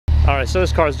Alright, so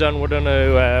this car's done. We're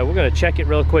gonna check it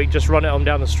real quick, just run it on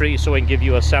down the street so we can give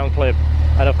you a sound clip.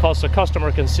 And of course the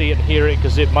customer can see it and hear it,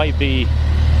 because it might be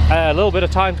a little bit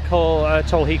of time to call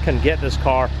till he can get this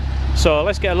car. So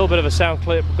let's get a little bit of a sound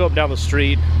clip, go up down the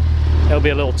street. It'll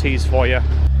be a little tease for you.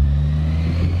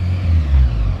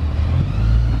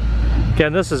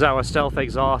 Again, this is our stealth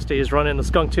exhaust. He's running the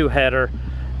Skunk 2 header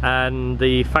and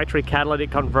the factory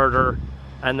catalytic converter,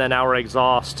 and then our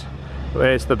exhaust.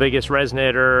 It's the biggest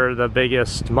resonator, the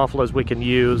biggest mufflers we can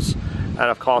use, and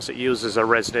of course it uses a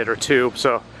resonator tube.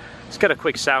 So let's get a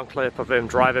quick sound clip of him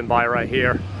driving by right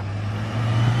here.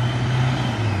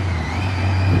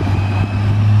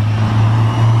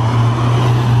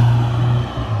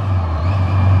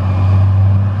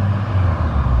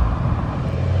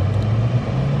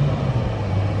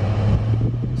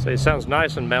 So it sounds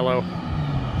nice and mellow.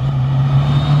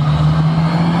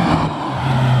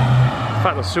 In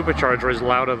fact, the supercharger is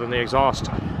louder than the exhaust.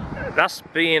 That's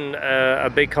been a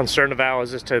big concern of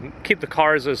ours, is to keep the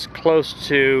cars as close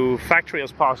to factory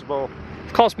as possible.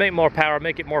 Of course, make more power,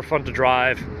 make it more fun to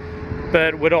drive,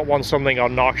 but we don't want something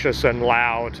obnoxious and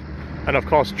loud, and of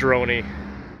course droney.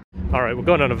 Alright, we're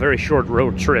going on a very short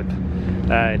road trip.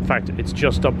 In fact, it's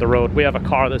just up the road. We have a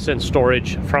car that's in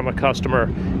storage from a customer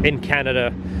in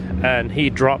Canada, and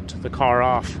he dropped the car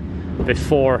off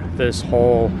before this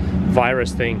whole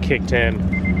virus thing kicked in.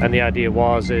 And the idea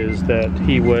is that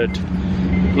he would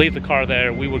leave the car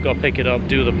there, we would go pick it up,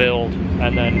 do the build,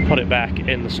 and then put it back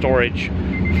in the storage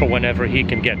for whenever he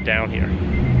can get down here.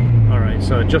 Alright,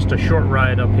 so just a short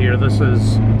ride up here. This is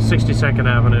 62nd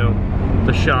Avenue.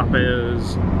 The shop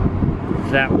is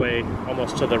that way,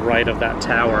 almost to the right of that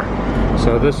tower.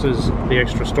 So this is the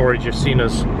extra storage. You've seen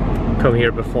us come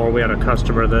here before. We had a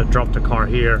customer that dropped a car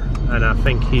here, and I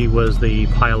think he was the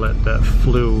pilot that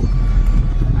flew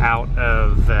out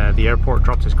of the airport,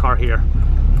 dropped his car here.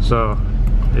 So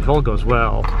if all goes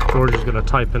well, George is going to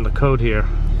type in the code here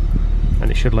and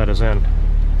it should let us in.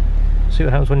 See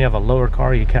what happens when you have a lower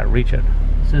car, you can't reach it.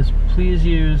 It says please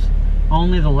use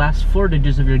only the last 4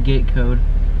 digits of your gate code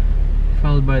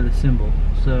followed by the symbol.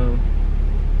 So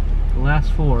the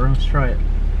last 4, let's try it.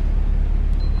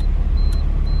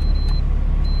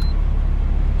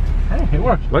 Hey, it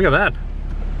worked. Look at that.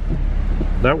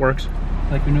 That works.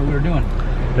 Like we knew what we were doing.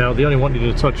 Now they only want you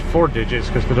to touch 4 digits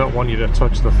because they don't want you to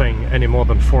touch the thing any more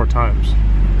than 4 times.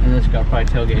 And this guy probably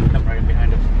tailgate and come right in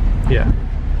behind us. Yeah.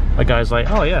 The guy's like,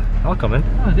 oh yeah, I'll come in.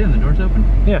 Oh, damn, the door's open?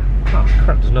 Yeah. Oh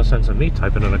crap, there's no sense of me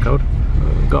typing in a code.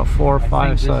 We've got 4,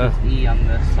 5, so this is E on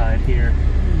this side here.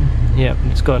 Yeah,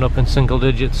 it's going up in single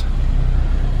digits.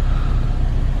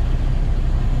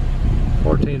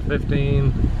 14,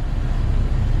 15.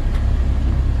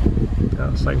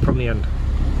 Oh, sign from the end.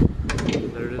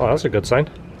 There it is. Oh, that's a good sign.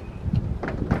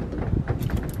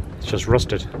 It's just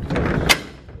rusted.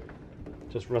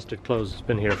 Just rusted closed. It's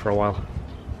been here for a while.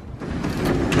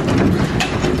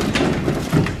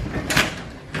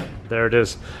 There it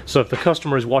is. So if the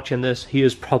customer is watching this, he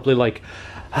is probably like,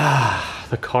 ah,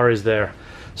 the car is there.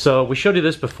 So we showed you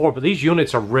this before, but these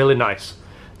units are really nice.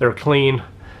 They're clean.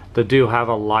 They do have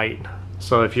a light.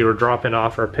 So if you were dropping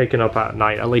off or picking up at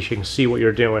night, at least you can see what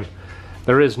you're doing.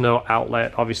 There is no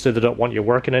outlet. Obviously they don't want you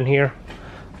working in here,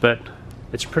 but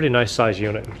it's a pretty nice size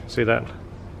unit. See that?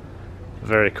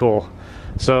 Very cool.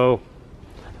 So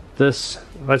this,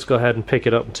 let's go ahead and pick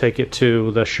it up and take it to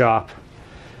the shop.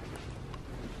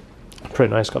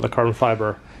 Pretty nice. Got the carbon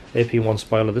fiber AP1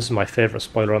 spoiler. This is my favorite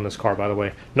spoiler on this car, by the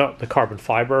way. Not the carbon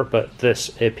fiber, but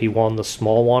this AP1, the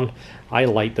small one. I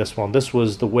like this one. This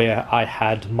was the way I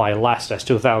had my last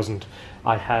S2000.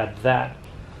 I had that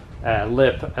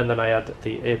lip, and then I had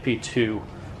the AP2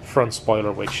 front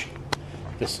spoiler, which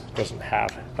this doesn't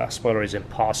have. That spoiler is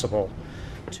impossible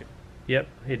to... Yep,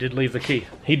 he did leave the key.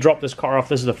 He dropped this car off.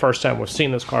 This is the first time we've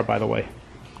seen this car, by the way.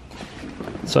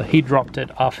 So he dropped it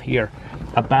off here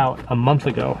about a month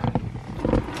ago.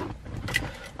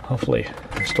 Hopefully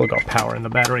I still got power in the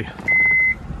battery.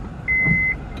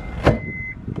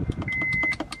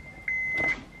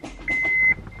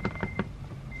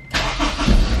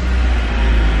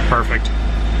 Perfect.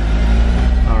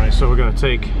 Alright, so we're going to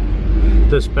take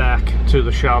this back to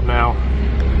the shop now,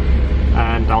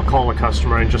 and I'll call the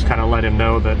customer and just kind of let him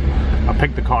know that I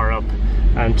picked the car up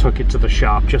and took it to the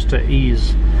shop just to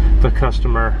ease the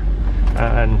customer,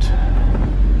 and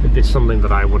it's something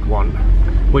that I would want,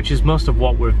 which is most of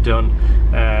what we've done.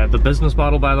 The business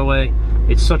model, by the way,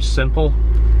 it's such simple.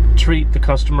 Treat the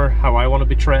customer how I want to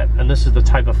be treated, and this is the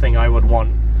type of thing I would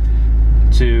want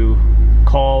to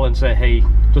call and say, hey,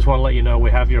 just want to let you know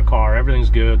we have your car, everything's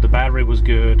good, the battery was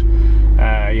good,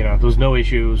 you know, there's no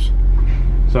issues.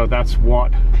 So that's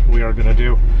what we are gonna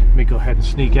do. Let me go ahead and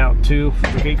sneak out too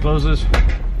before the gate closes.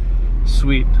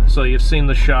 Sweet. So you've seen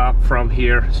the shop from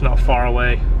here. It's not far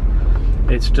away.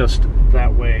 It's just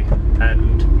that way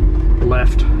and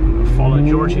left. Follow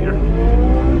George here.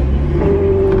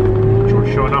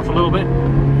 George showing off a little bit.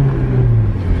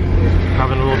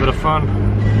 Having a little bit of fun.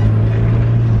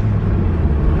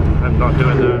 I'm not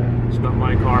doing that. It's not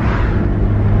my car.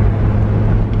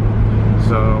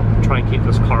 So try and keep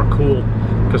this car cool,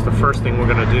 because the first thing we're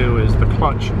going to do is the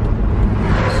clutch.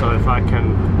 So if I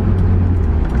can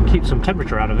keep some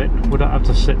temperature out of it, we don't have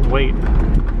to sit and wait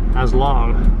as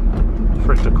long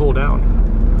for it to cool down.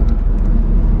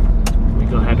 Let me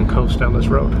go ahead and coast down this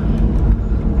road.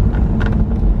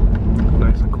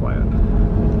 Nice and quiet.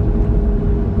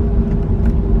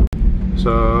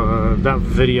 So that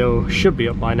video should be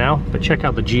up by now, but check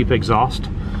out the Jeep exhaust.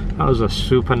 That was a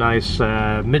super nice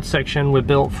midsection we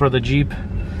built for the Jeep.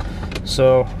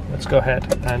 So let's go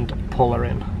ahead and pull her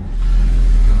in.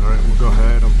 Alright, we'll go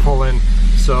ahead and pull in.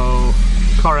 So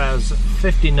the car has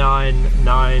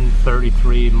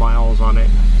 59,933 miles on it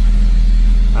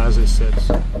as it sits.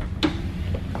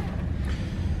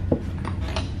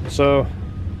 So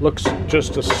looks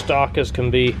just as stock as can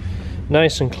be.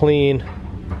 Nice and clean,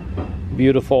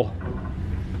 beautiful.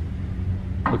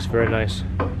 Looks very nice.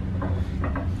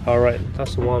 Alright,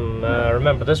 that's the one.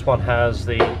 Remember, this one has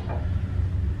the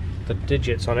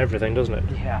digits on everything, doesn't it?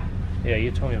 Yeah. Yeah,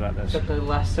 you told me about this. Except the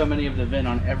last so many of the VIN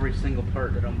on every single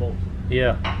part that unbolts.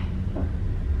 Yeah.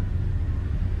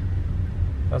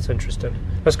 That's interesting.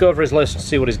 Let's go over his list and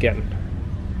see what he's getting.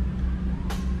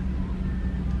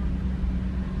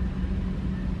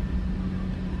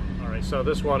 Alright, so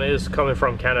this one is coming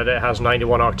from Canada. It has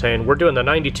 91 octane. We're doing the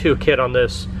 92 kit on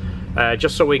this.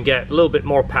 Just so we can get a little bit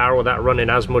more power without running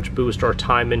as much boost or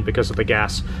time in because of the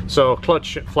gas. So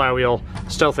clutch, flywheel,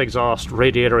 stealth exhaust,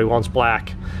 radiator he wants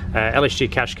black, LHD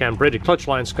catch cam, braided clutch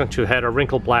line, skunk tube header,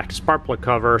 wrinkle black, spark plug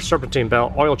cover, serpentine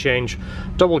belt, oil change,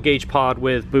 double gauge pod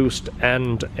with boost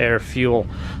and air fuel.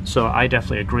 So I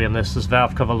definitely agree on this. This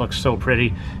valve cover looks so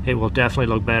pretty. It will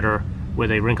definitely look better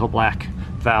with a wrinkle black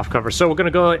valve cover. So we're going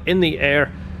to go in the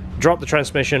air, drop the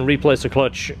transmission, replace the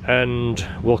clutch, and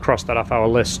we'll cross that off our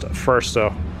list first.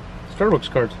 So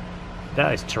Starbucks cards.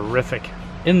 That is terrific.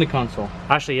 In the console.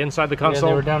 Actually inside the console?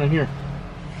 Yeah, they were down in here.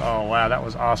 Oh wow, that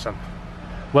was awesome.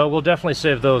 Well, we'll definitely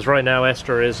save those. Right now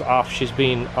Esther is off. She's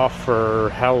been off for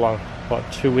how long? What,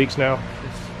 2 weeks now? I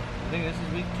think this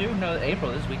is week 2? No,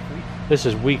 April. This is week 3. This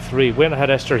is week 3. We haven't had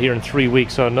Esther here in 3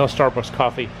 weeks, so no Starbucks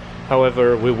coffee.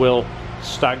 However, we will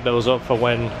stack those up for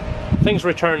when things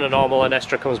return to normal and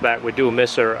Esther comes back. We do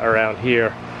miss her around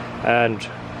here, and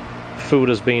food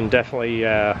has been definitely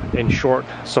in short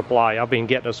supply. I've been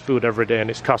getting us food every day and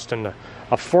it's costing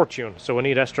a fortune, so we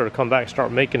need Esther to come back and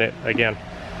start making it again.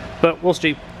 But we'll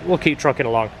see. We'll keep trucking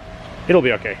along. It'll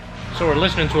be okay. So we're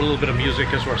listening to a little bit of music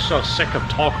because we're so sick of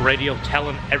talk radio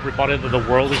telling everybody that the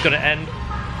world is going to end.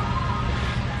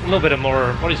 A little bit of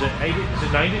more, what is it, 80s? Is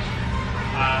it 90s?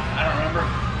 I don't remember.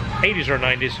 80s or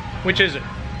 90s? Which is it?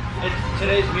 It's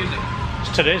today's music.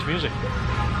 It's today's music.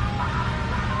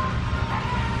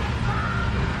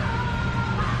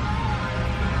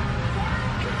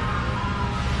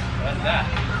 What's that?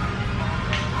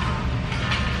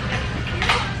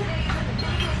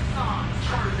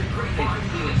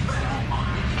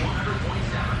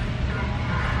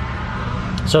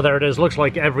 So there it is. Looks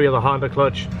like every other Honda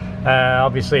clutch.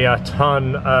 Obviously a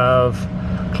ton of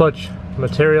clutch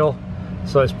material,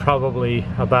 so it's probably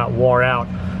about wore out.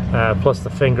 Plus the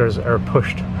fingers are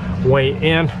pushed way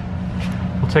in.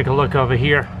 We'll take a look over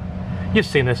here. You've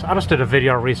seen this. I just did a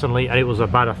video recently and it was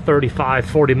about a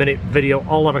 35-40 minute video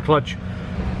all on a clutch.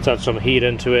 It's had some heat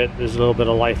into it. There's a little bit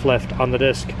of life left on the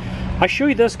disc. I show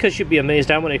you this because you'd be amazed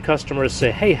how many customers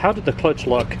say, hey, how did the clutch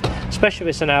look? Especially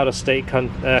if it's an out-of-state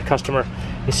customer.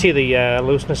 You see the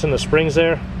looseness in the springs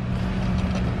there?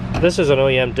 This is an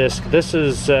OEM disc. This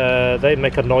is, they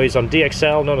make a noise on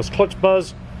DXL known as clutch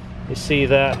buzz. You see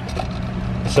that?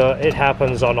 So it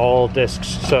happens on all discs.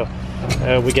 So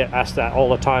we get asked that all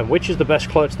the time. Which is the best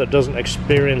clutch that doesn't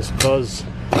experience buzz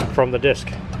from the disc?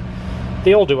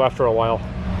 They all do after a while.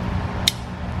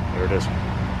 There it is.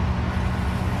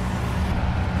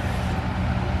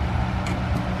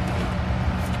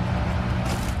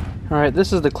 Alright,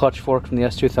 this is the clutch fork from the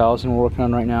S2000 we're working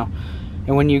on right now.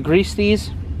 And when you grease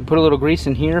these, you put a little grease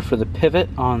in here for the pivot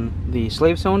on the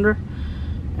slave cylinder.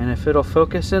 And if it'll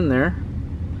focus in there,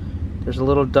 there's a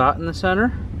little dot in the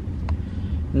center.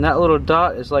 And that little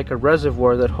dot is like a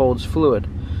reservoir that holds fluid.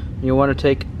 You want to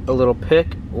take a little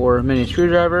pick or a mini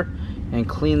screwdriver and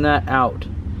clean that out.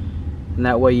 And and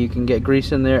that way you can get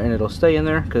grease in there and it'll stay in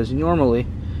there, because normally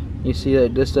you see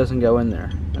that this doesn't go in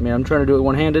there. I mean, I'm trying to do it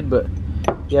one-handed, but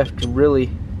you have to really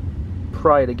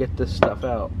pry to get this stuff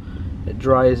out. It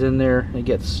dries in there and it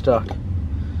gets stuck.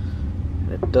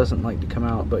 It doesn't like to come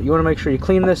out, but you want to make sure you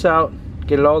clean this out,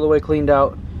 get it all the way cleaned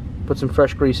out, put some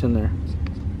fresh grease in there.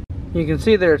 You can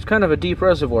see there it's kind of a deep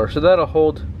reservoir, so that'll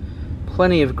hold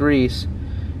plenty of grease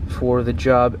for the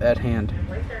job at hand.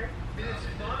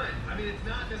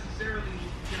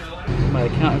 My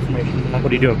account information.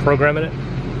 What are you doing, programming it?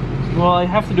 Well, I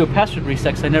have to do a password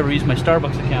reset because I never use my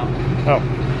Starbucks account.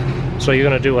 Oh, so you're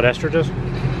gonna do what Esther does?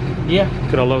 Yeah.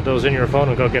 Gonna load those in your phone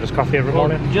and go get his coffee every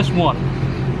morning? Just one.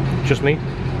 Just me?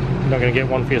 You're not gonna get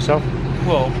one for yourself?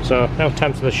 Well. So now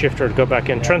time for the shifter to go back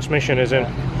in. Yeah. Transmission is in.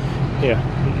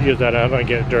 Yeah, use that out and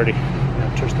get it dirty.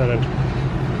 Yeah, touch that in.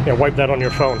 Yeah, wipe that on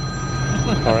your phone.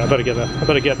 All right, I better get that. I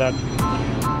better get that.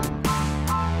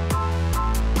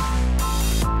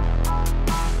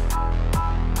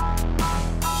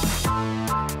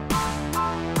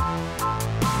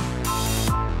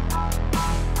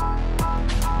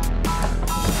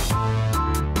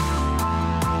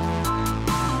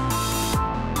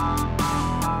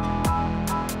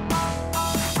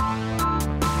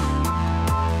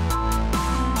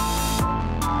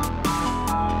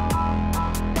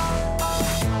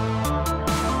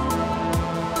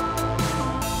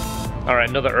 All right,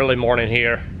 another early morning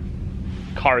here.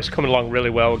 Car is coming along really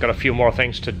well. We've got a few more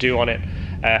things to do on it.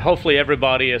 Hopefully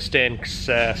everybody is staying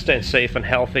safe and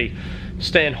healthy,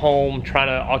 staying home, trying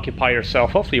to occupy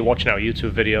yourself. Hopefully you're watching our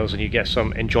YouTube videos and you get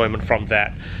some enjoyment from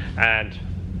that. And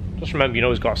just remember, you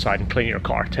always go outside and clean your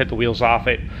car. Take the wheels off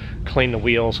it, clean the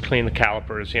wheels, clean the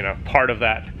calipers, you know, part of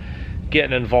that,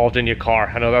 getting involved in your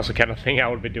car. I know that's the kind of thing I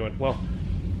would be doing. Well,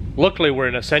 luckily we're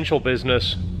an essential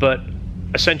business, but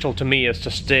essential to me is to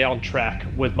stay on track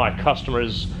with my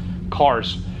customers'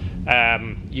 cars.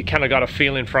 You kind of got a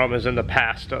feeling from us in the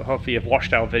past. Hopefully you've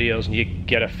watched our videos and you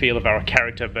get a feel of our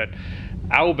character, but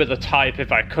I would be the type,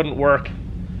 if I couldn't work,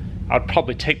 I'd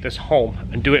probably take this home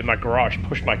and do it in my garage,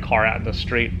 push my car out in the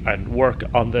street and work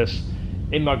on this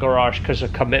in my garage, because a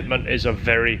commitment is a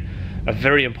very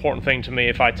important thing to me.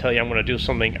 If I tell you I'm going to do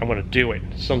something, I'm going to do it.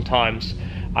 Sometimes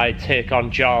I take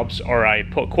on jobs or I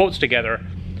put quotes together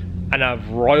and I've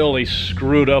royally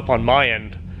screwed up on my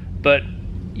end, but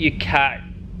you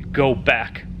can't go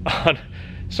back on.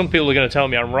 Some people are going to tell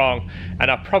me I'm wrong,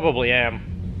 and I probably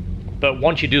am, but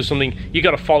once you do something, you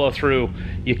got to follow through.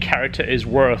 Your character is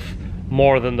worth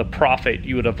more than the profit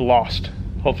you would have lost.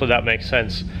 Hopefully that makes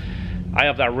sense. I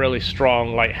have that really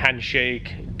strong like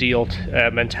handshake deal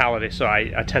mentality, so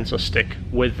I tend to stick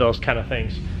with those kind of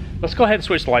things. Let's go ahead and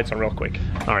switch the lights on real quick.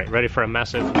 All right, ready for a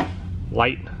massive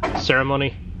light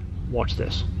ceremony? Watch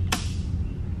this.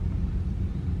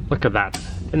 Look at that.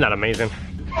 Isn't that amazing?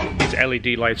 These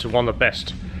LED lights are one of the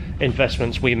best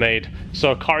investments we made.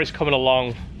 So car is coming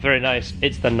along very nice.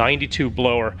 It's the 92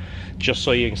 blower, just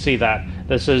so you can see that.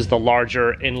 This is the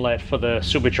larger inlet for the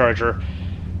supercharger.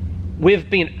 We've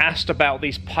been asked about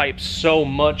these pipes so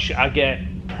much. I get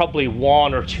probably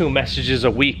 1 or 2 messages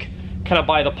a week. Can I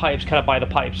buy the pipes? Can I buy the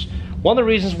pipes? One of the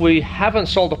reasons we haven't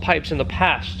sold the pipes in the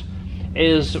past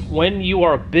is when you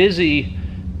are busy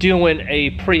doing a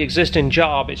pre-existing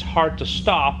job, it's hard to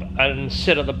stop and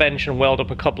sit at the bench and weld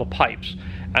up a couple of pipes.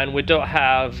 And we don't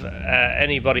have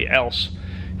anybody else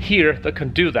here that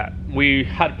can do that. We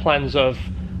had plans of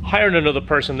hiring another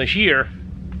person this year,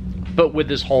 but with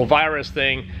this whole virus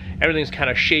thing, everything's kind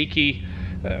of shaky.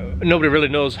 Nobody really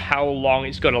knows how long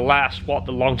it's going to last, what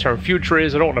the long-term future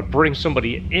is. I don't want to bring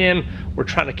somebody in. We're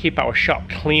trying to keep our shop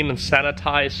clean and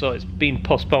sanitized, so it's been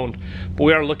postponed. But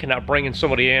we are looking at bringing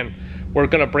somebody in. We're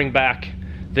going to bring back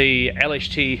the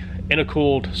LHT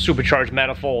intercooled supercharged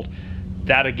manifold.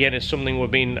 That again is something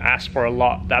we've been asked for a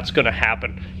lot. That's going to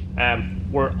happen.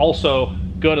 We're also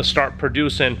going to start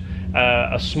producing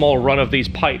a small run of these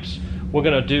pipes. We're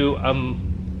going to do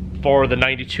for the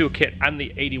 92 kit and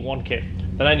the 81 kit.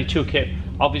 The 92 kit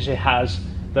obviously has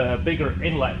the bigger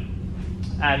inlet,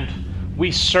 and we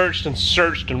searched and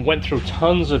searched and went through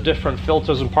tons of different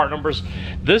filters and part numbers.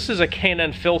 This is a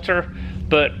K&N filter,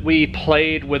 but we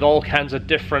played with all kinds of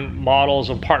different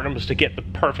models and part numbers to get the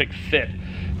perfect fit.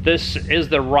 This is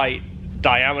the right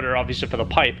diameter obviously for the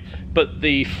pipe, but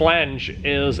the flange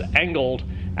is angled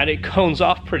and it cones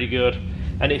off pretty good,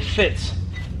 and it fits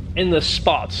in the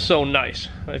spots so nice,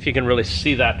 if you can really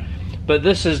see that. But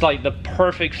this is like the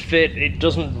perfect fit. It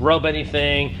doesn't rub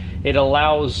anything. It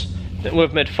allows,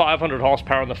 we've made 500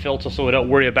 horsepower on the filter, so we don't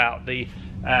worry about the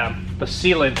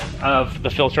sealing of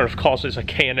the filter. Of course, it's a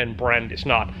K&N brand. It's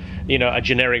not, you know, a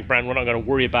generic brand. We're not going to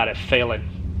worry about it failing.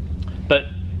 But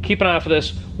keep an eye out for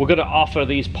this. We're going to offer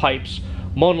these pipes.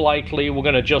 More than likely, we're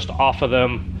going to just offer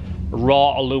them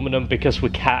raw aluminum because we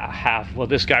can't have, well,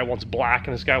 this guy wants black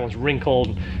and this guy wants wrinkled,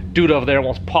 and dude over there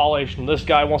wants polished, and this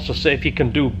guy wants to see if he can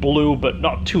do blue but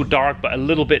not too dark but a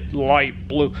little bit light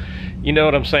blue. You know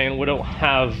what I'm saying? We don't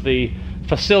have the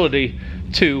facility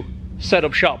to set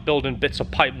up shop building bits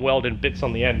of pipe, welding bits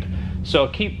on the end. So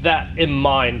keep that in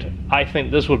mind. I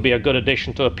think this would be a good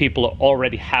addition to the people that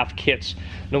already have kits.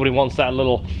 Nobody wants that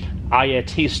little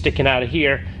IAT sticking out of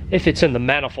here if it's in the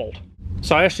manifold.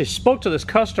 So I actually spoke to this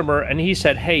customer and he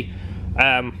said, hey,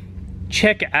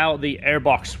 check out the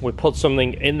airbox. We put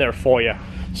something in there for you.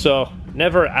 So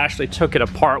never actually took it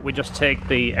apart. We just take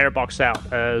the airbox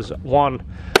out as one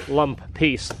lump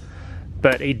piece.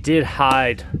 But it did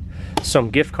hide some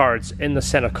gift cards in the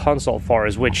center console for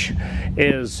us, which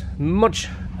is much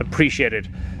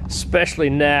appreciated, especially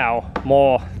now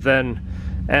more than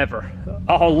ever.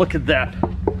 Oh, look at that.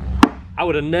 I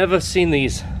would have never seen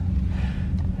these.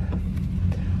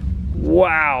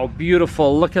 Wow,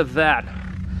 beautiful. Look at that.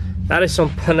 That is some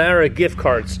Panera gift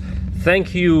cards.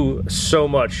 Thank you so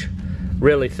much.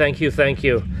 Really, thank you, thank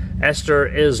you. Esther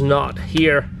is not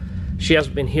here. She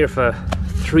hasn't been here for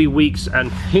 3 weeks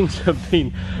and things have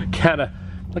been kind of,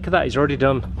 look at that, he's already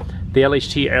done the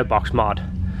LHT airbox mod.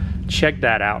 Check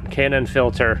that out. K&N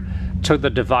filter, took the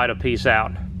divider piece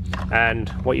out, and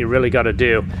what you really got to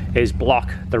do is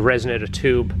block the resonator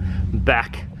tube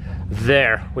back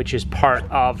there, which is part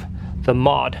of the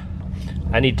mod,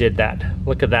 and he did that.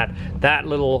 Look at that. That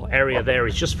little area there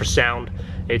is just for sound.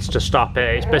 It's to stop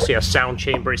it's basically a sound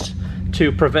chamber. It's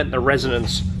to prevent the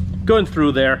resonance going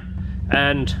through there,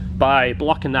 and by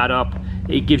blocking that up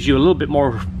it gives you a little bit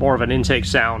more of an intake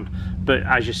sound. But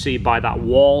as you see by that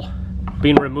wall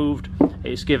being removed,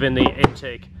 it's giving the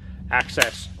intake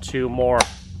access to more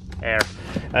air.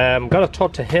 I'm gonna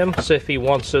talk to him, see if he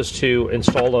wants us to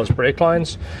install those brake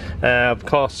lines. Of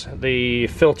course, the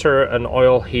filter and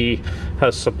oil he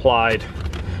has supplied,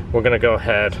 we're gonna go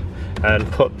ahead and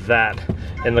put that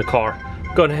in the car.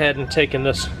 Going ahead and taking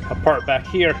this apart back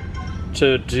here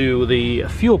to do the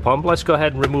fuel pump. Let's go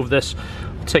ahead and remove this,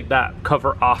 take that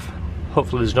cover off.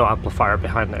 Hopefully there's no amplifier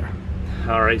behind there.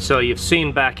 All right, so you've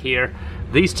seen back here,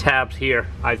 these tabs here,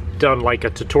 I've done like a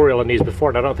tutorial on these before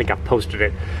and I don't think I've posted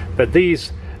it, but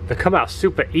these, they come out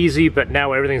super easy, but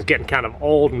now everything's getting kind of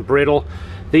old and brittle.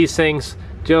 These things,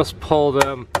 just pull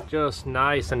them just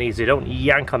nice and easy, don't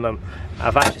yank on them.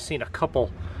 I've actually seen a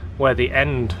couple where the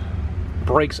end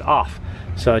breaks off,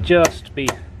 so just be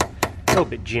a little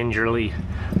bit gingerly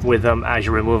with them as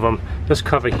you remove them. This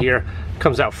cover here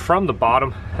comes out from the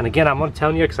bottom, and again, I'm not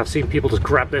telling you because I've seen people just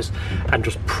grab this and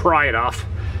just pry it off.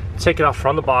 Take it off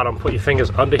from the bottom, put your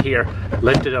fingers under here,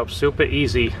 lift it up super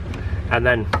easy, and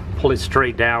then pull it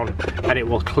straight down and it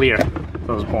will clear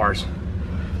those bars.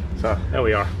 So there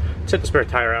we are. Take the spare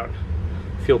tire out.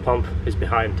 Fuel pump is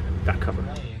behind that cover.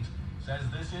 Says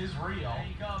this is real. There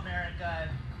you go, America.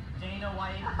 Dana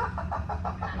White.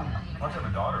 Watch have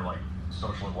a daughter like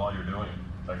social it while you're doing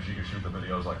it. Like she can shoot the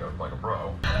videos like a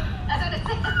pro. That's what it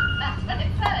says. That's what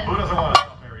it says. Who doesn't want to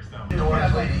stop Mary Stone?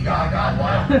 Lady Gaga,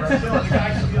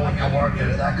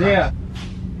 Yeah.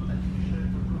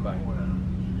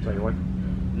 Tell you what.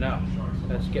 No,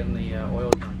 that's getting the oil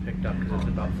drum picked up because it's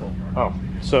about full. Oh,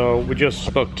 so we just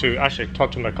spoke to, actually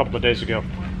talked to him a couple of days ago.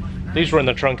 These were in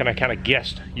the trunk and I kind of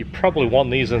guessed you probably want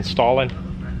these installing.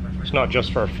 It's not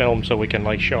just for a film so we can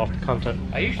like show off the content.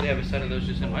 I usually have a set of those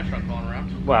just in my trunk going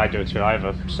around. Well, I do too. I have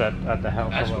a set at the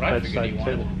house. That's what I figured you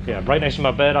wanted. Yeah, right next to my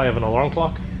bed I have an alarm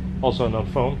clock, also on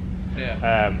phone.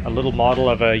 Yeah. A little model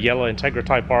of a yellow Integra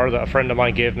Type R that a friend of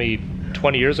mine gave me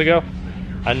 20 years ago,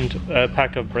 and a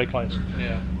pack of brake lines.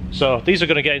 Yeah. So these are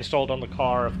going to get installed on the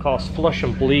car. Of course, flush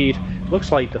and bleed.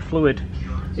 Looks like the fluid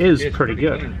is pretty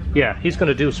good. clean. Yeah, he's going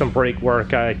to do some brake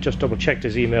work. I just double checked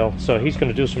his email, so he's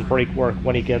going to do some brake work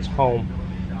when he gets home.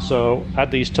 So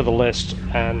add these to the list,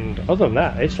 and other than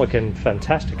that, it's looking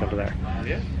fantastic under there.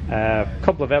 Yeah. A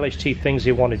couple of LHT things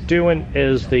he wanted doing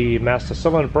is the master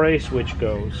cylinder brace, which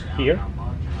goes here,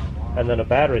 and then a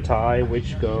battery tie,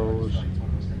 which goes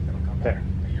there.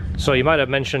 So you might have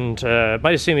mentioned,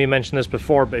 might have seen me mention this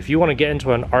before, but if you want to get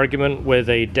into an argument with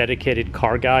a dedicated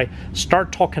car guy,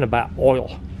 start talking about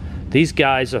oil. These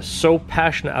guys are so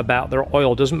passionate about their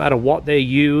oil. Doesn't matter what they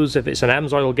use, if it's an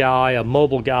AMSOIL guy, a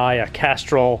Mobil guy, a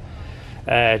Castrol,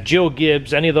 Joe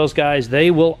Gibbs, any of those guys,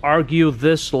 they will argue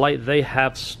this like they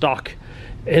have stock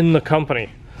in the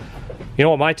company. You know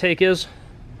what my take is?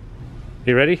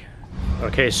 You ready?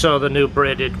 Okay, so the new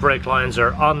braided brake lines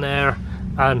are on there.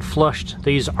 and flushed.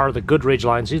 These are the Goodridge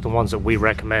lines. These are the ones that we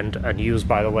recommend and use,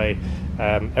 by the way.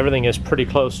 Everything is pretty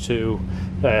close to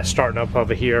starting up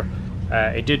over here.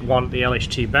 It did want the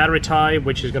LHT battery tie,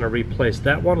 which is going to replace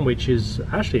that one, which is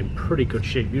actually in pretty good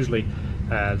shape. Usually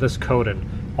this coating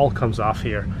all comes off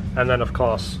here. And then of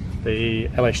course the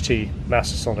LHT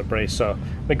master cylinder brace. So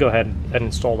let me go ahead and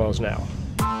install those now.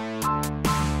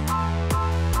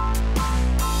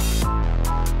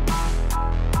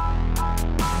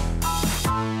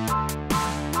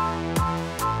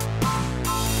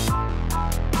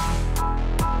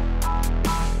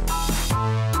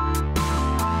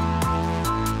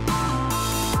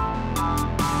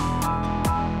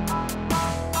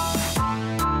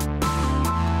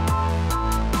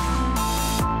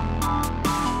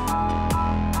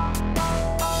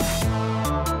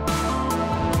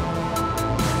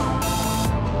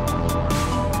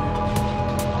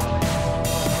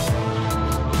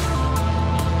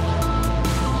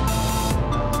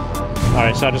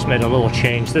 Alright, so I just made a little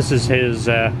change. This is his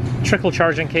trickle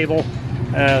charging cable.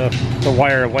 The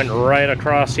wire went right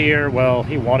across here. Well,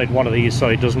 he wanted one of these so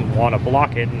he doesn't want to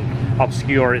block it and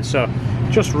obscure it. So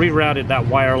just rerouted that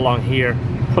wire along here,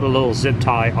 put a little zip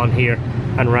tie on here,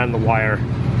 and ran the wire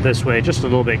this way. Just a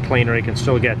little bit cleaner. You can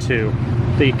still get to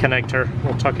the connector.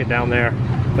 We'll tuck it down there,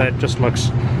 but it just looks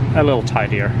a little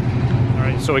tidier.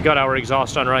 Alright, so we got our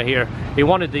exhaust on right here. He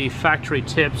wanted the factory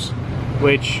tips,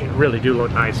 which really do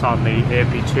look nice on the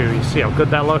AP2. You see how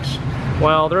good that looks?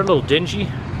 Well, they're a little dingy.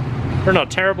 They're not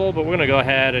terrible, but we're gonna go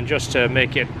ahead and just to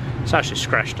make it, it's actually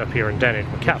scratched up here and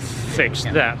dented. We can't fix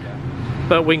that.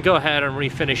 But we can go ahead and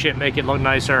refinish it, make it look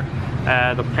nicer.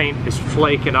 The paint is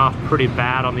flaking off pretty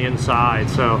bad on the inside,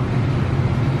 so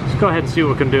let's go ahead and see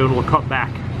what we can do, and we'll cut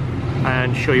back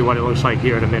and show you what it looks like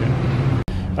here in a minute.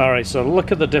 All right, so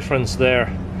look at the difference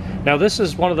there. Now this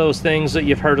is one of those things that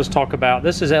you've heard us talk about.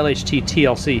 This is LHT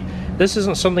TLC. This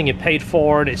isn't something you paid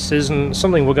for. This isn't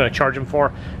something we're going to charge them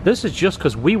for. This is just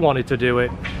because we wanted to do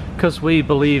it, because we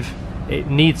believe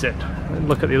it needs it.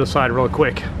 Look at the other side real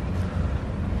quick.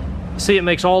 See, it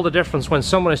makes all the difference when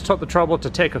someone has took the trouble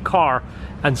to take a car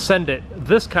and send it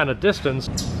this kind of distance,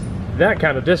 that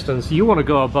kind of distance. You want to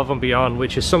go above and beyond,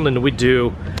 which is something that we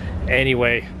do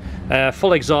anyway.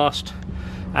 Full exhaust,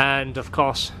 and of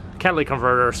course catalytic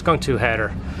converter, skunk 2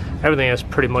 header, everything is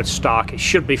pretty much stock. It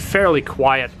should be fairly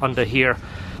quiet under here,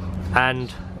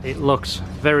 and it looks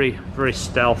very, very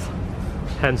stealth,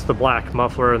 hence the black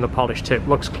muffler and the polished tip.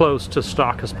 Looks close to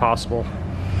stock as possible.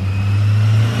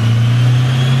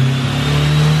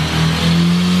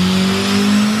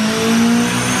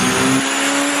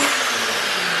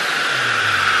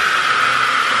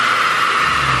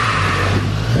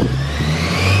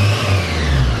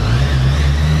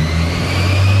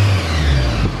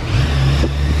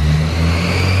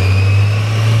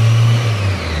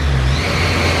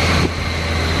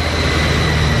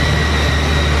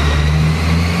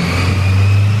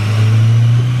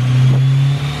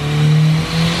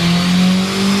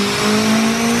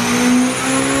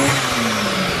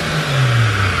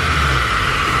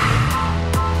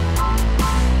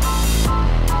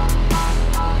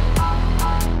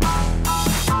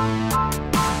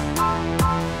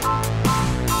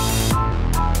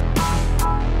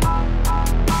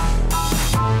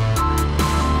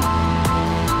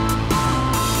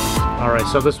 Alright,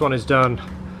 so this one is done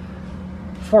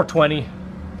 420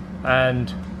 and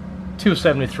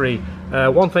 273.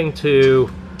 One thing to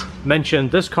mention,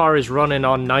 this car is running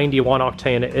on 91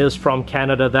 octane. It is from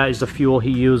Canada. That is the fuel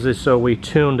he uses, so we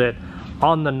tuned it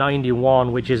on the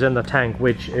 91, which is in the tank,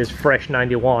 which is fresh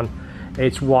 91.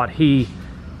 It's what he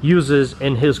uses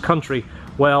in his country.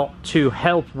 Well, to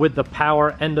help with the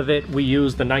power end of it, we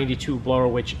use the 92 blower,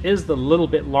 which is the little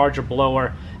bit larger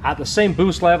blower at the same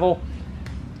boost level.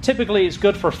 Typically it's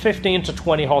good for 15 to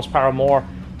 20 horsepower more.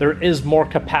 There is more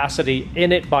capacity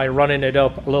in it by running it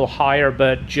up a little higher,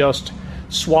 but just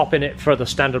swapping it for the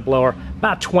standard blower,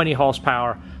 about 20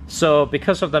 horsepower. So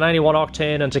because of the 91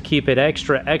 octane and to keep it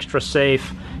extra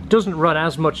safe, it doesn't run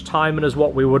as much time as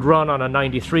what we would run on a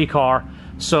 93 car.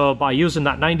 So by using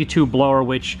that 92 blower,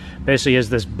 which basically is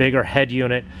this bigger head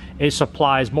unit, it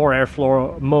supplies more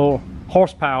airflow, more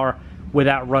horsepower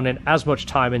without running as much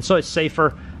time. And so it's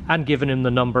safer and giving him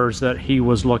the numbers that he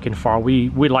was looking for. We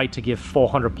like to give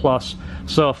 400 plus.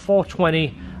 So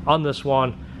 420 on this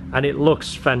one, and it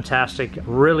looks fantastic.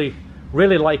 Really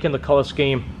liking the color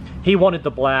scheme. He wanted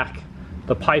the black.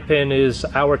 The pipe-in is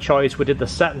our choice. We did the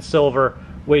satin silver,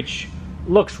 which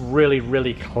looks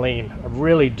really clean. I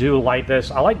really do like this.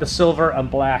 I like the silver and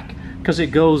black because it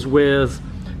goes with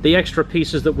the extra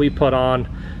pieces that we put on,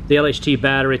 the LHT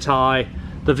battery tie,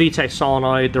 the VTEC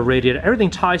solenoid, the radiator.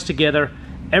 Everything ties together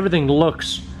everything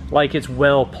looks like it's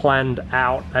well planned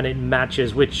out and it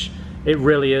matches, which it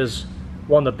really is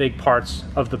one of the big parts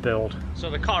of the build. So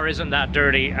the car isn't that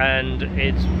dirty and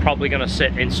it's probably gonna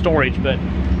sit in storage, but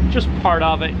just part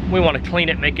of it. We want to clean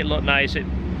it, make it look nice. It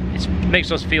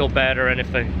makes us feel better, and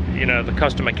if the the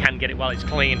customer can get it while it's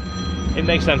clean, it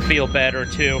makes them feel better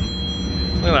too.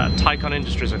 Look at that, Tycon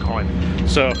Industries are calling.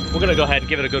 So we're gonna go ahead and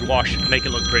give it a good wash, make it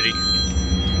look pretty.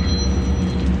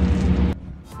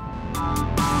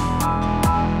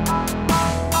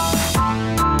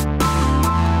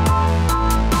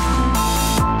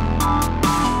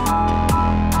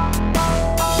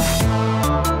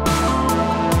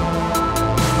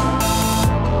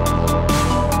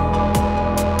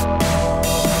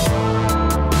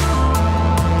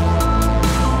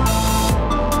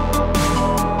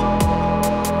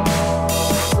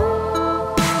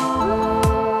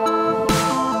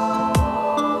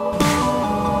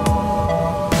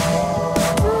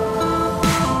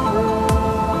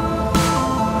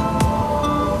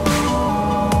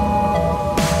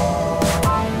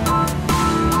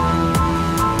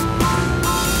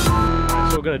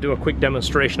 We're going to do a quick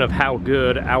demonstration of how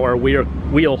good our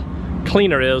wheel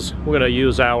cleaner is. We're going to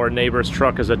use our neighbor's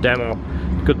truck as a demo.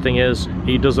 Good thing is,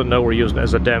 he doesn't know we're using it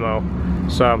as a demo.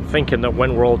 So I'm thinking that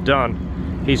when we're all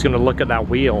done, he's going to look at that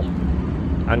wheel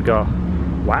and go,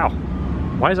 wow,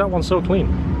 why is that one so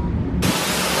clean?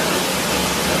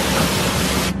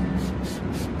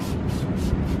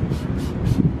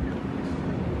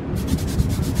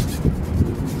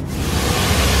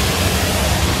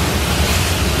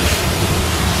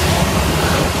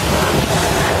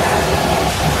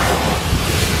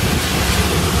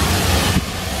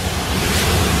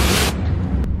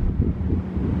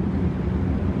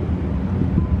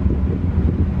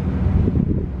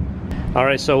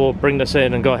 Alright, so we'll bring this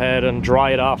in and go ahead and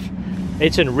dry it off.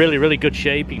 It's in really, really good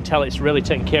shape. You can tell it's really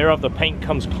taken care of. The paint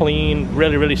comes clean,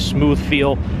 really, really smooth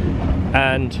feel,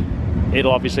 and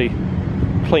it'll obviously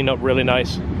clean up really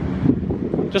nice.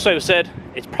 Just like I said,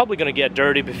 it's probably going to get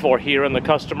dirty before hearing the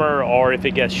customer, or if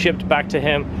it gets shipped back to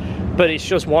him, but it's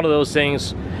just one of those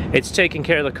things. It's taking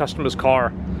care of the customer's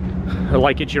car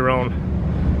like it's your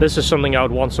own. This is something I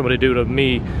would want somebody to do to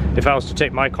me if I was to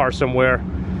take my car somewhere.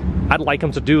 I'd like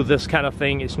them to do this kind of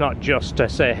thing. It's not just to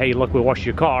say, hey, look, we washed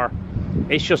your car.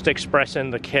 It's just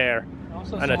expressing the care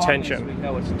and attention. We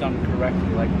know it's done correctly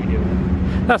like we do.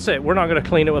 That's it. We're not going to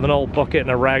clean it with an old bucket and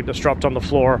a rag that's dropped on the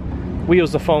floor. We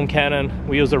use the foam cannon.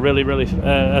 We use the really, really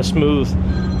smooth,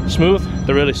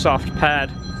 the really soft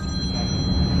pad.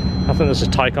 I think this is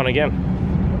Tycon again.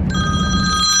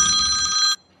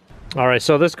 Alright,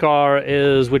 so this car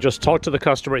is, we just talked to the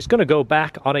customer. It's going to go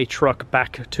back on a truck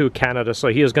back to Canada, so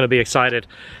he is going to be excited.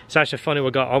 It's actually funny, we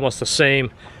got almost the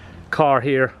same car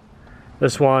here.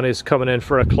 This one is coming in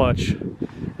for a clutch.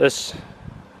 This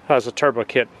has a turbo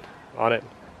kit on it.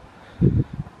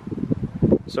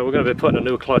 So we're going to be putting a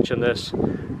new clutch in this.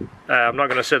 I'm not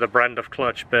going to say the brand of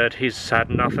clutch, but he's had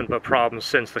nothing but problems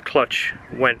since the clutch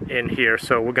went in here.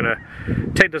 So we're going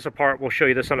to take this apart. We'll show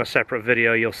you this on a separate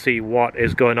video. You'll see what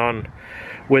is going on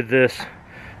with this,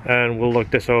 and we'll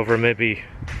look this over, maybe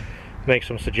make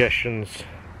some suggestions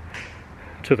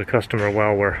to the customer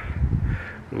while we're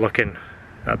looking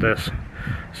at this.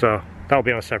 So that'll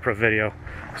be on a separate video.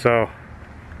 So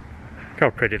look how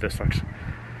pretty this looks.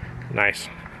 Nice.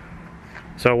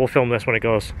 So we'll film this when it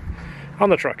goes on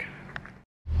the truck.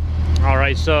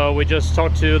 Alright, so we just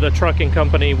talked to the trucking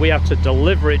company. We have to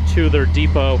deliver it to their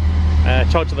depot.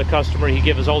 Talk to the customer, he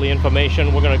gave us all the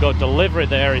information. We're going to go deliver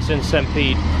it there. It's in St.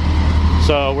 Pete.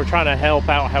 So we're trying to help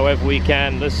out however we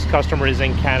can. This customer is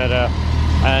in Canada,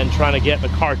 and trying to get the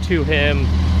car to him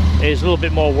is a little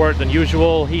bit more work than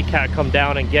usual. He can't come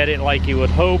down and get it like he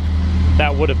would hope.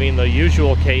 That would have been the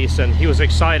usual case, and he was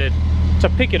excited to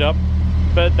pick it up,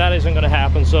 but that isn't going to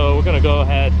happen. So we're going to go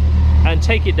ahead and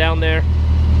take it down there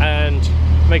and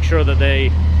make sure that they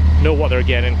know what they're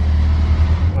getting.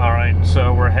 Alright,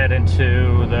 so we're heading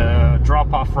to the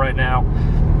drop-off right now.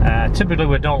 Typically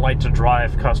we don't like to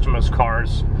drive customers'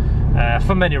 cars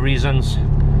for many reasons.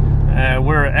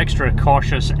 We're extra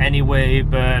cautious anyway,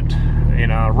 but you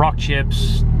know, rock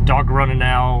chips, dog running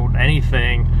out,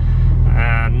 anything,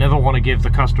 never want to give the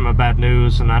customer bad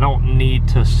news, and I don't need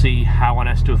to see how an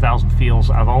S2000 feels.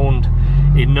 I've owned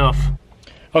enough.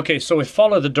 Okay, so we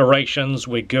follow the directions.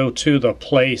 We go to the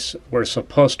place we're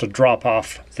supposed to drop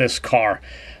off this car,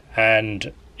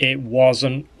 and it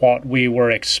wasn't what we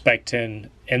were expecting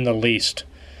in the least.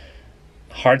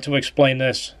 Hard to explain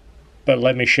this, but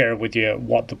let me share with you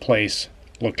what the place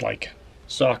looked like.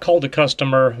 So I called the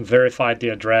customer, verified the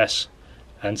address,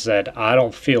 and said, I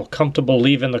don't feel comfortable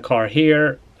leaving the car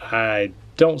here. I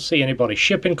don't see anybody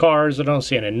shipping cars. I don't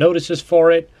see any notices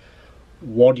for it.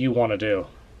 What do you want to do?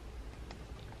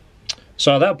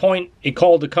 So at that point, he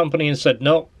called the company and said,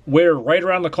 no, we're right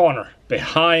around the corner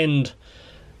behind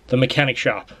the mechanic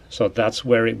shop. So that's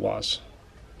where it was.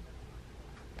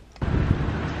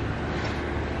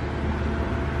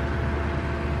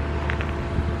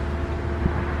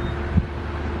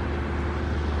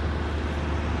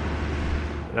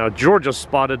 Now George just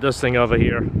spotted this thing over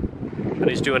here, and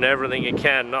he's doing everything he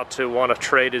can not to want to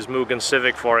trade his Mugen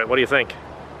Civic for it. What do you think?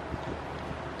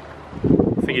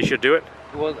 Think you should do it?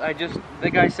 Well, the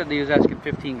guy said that he was asking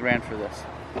 15 grand for this.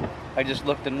 I just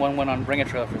looked and one went on Bring a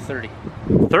Trailer for 30.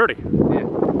 30? Yeah.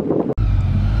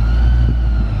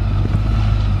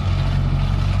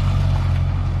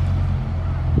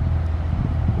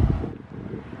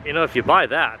 You know, if you buy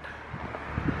that,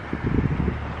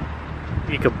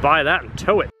 you could buy that and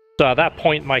tow it. So at that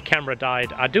point, my camera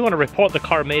died. I do want to report the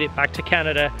car made it back to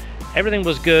Canada. Everything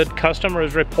was good. Customer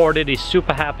has reported. He's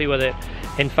super happy with it.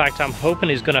 In fact, I'm hoping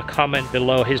he's going to comment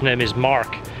below. His name is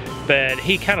Mark. But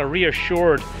he kind of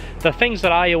reassured the things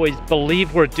that I always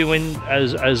believe we're doing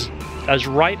as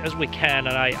right as we can.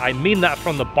 And I mean that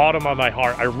from the bottom of my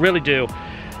heart. I really do.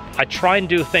 I try and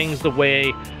do things the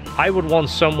way I would want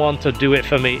someone to do it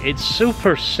for me. It's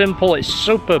super simple. It's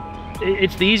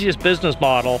the easiest business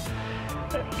model.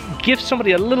 Give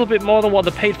somebody a little bit more than what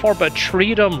they paid for, but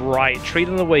treat them right. Treat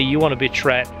them the way you want to be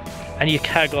treated, and you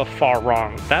can't go far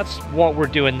wrong. That's what we're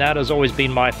doing. That has always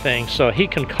been my thing. So he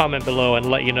can comment below and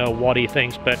let you know what he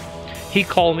thinks. But he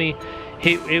called me.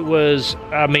 He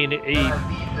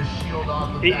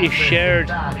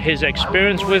shared his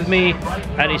experience with me,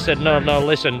 and he said, no,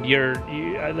 listen,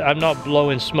 I'm not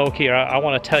blowing smoke here. I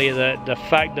want to tell you that the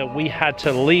fact that we had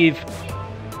to leave,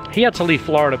 he had to leave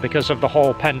Florida because of the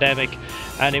whole pandemic,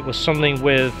 and it was something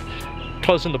with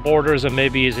closing the borders and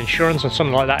maybe his insurance and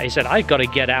something like that. He said, I've got to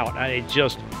get out, and it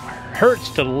just hurts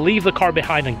to leave the car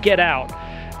behind and get out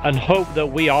and hope that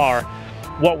we are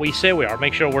what we say we are.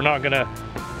 Make sure we're not gonna,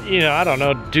 I don't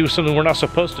know, do something we're not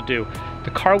supposed to do.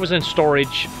 The car was in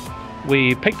storage.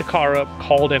 We picked the car up,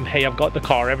 called him, hey, I've got the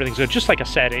car, everything's good, just like I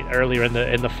said earlier in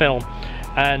the film.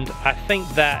 And I think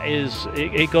that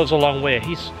it goes a long way.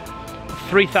 He's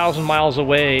 3,000 miles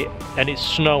away and it's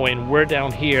snowing. We're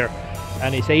down here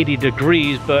and it's 80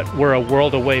 degrees, but we're a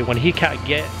world away. When he can't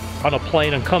get on a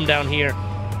plane and come down here,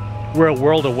 we're a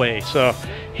world away. So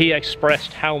he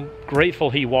expressed how grateful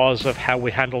he was of how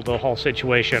we handled the whole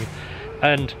situation.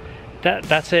 And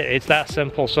that's it. It's that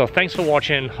simple. So thanks for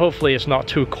watching. Hopefully it's not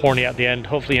too corny at the end.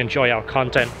 Hopefully you enjoy our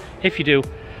content. If you do,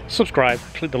 subscribe,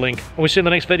 click the link, and we'll see you in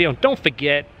the next video. And don't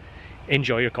forget,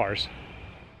 enjoy your cars.